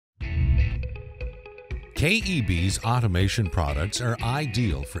KEB's automation products are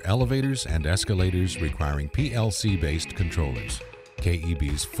ideal for elevators and escalators requiring PLC-based controllers.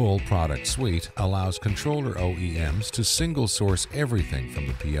 KEB's full product suite allows controller OEMs to single source everything from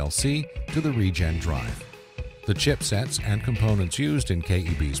the PLC to the regen drive. The chipsets and components used in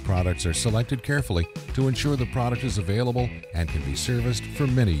KEB's products are selected carefully to ensure the product is available and can be serviced for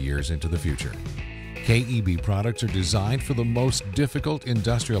many years into the future. KEB products are designed for the most difficult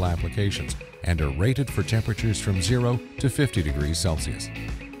industrial applications and are rated for temperatures from 0 to 50 degrees Celsius.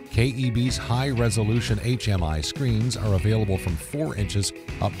 KEB's high-resolution HMI screens are available from 4 inches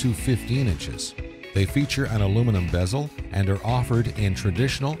up to 15 inches. They feature an aluminum bezel and are offered in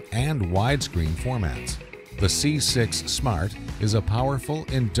traditional and widescreen formats. The C6 Smart is a powerful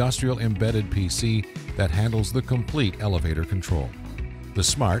industrial embedded PC that handles the complete elevator control. The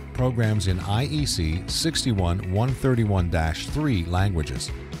Smart programs in IEC 61131-3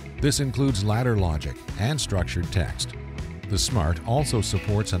 languages. This includes ladder logic and structured text. The Smart also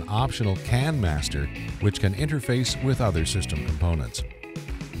supports an optional CAN master, which can interface with other system components.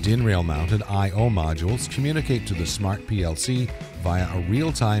 DIN rail-mounted I/O modules communicate to the Smart PLC via a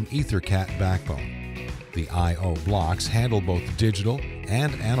real-time EtherCAT backbone. The I/O blocks handle both digital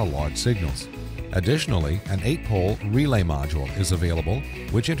and analog signals. Additionally, an 8-pole relay module is available,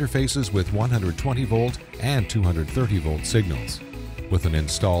 which interfaces with 120-volt and 230-volt signals. With an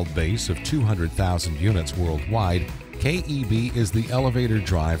installed base of 200,000 units worldwide, KEB is the elevator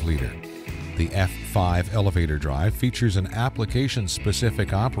drive leader. The F5 elevator drive features an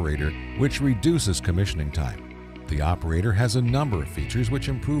application-specific operator which reduces commissioning time. The operator has a number of features which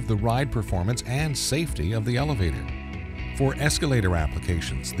improve the ride performance and safety of the elevator. For escalator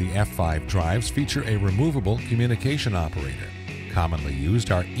applications, the F5 drives feature a removable communication operator. Commonly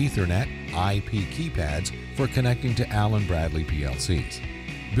used are Ethernet IP keypads for connecting to Allen Bradley PLCs.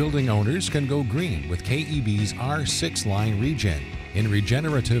 Building owners can go green with KEB's R6 line regen. In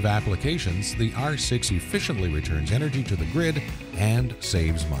regenerative applications, the R6 efficiently returns energy to the grid and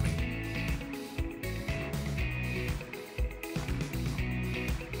saves money.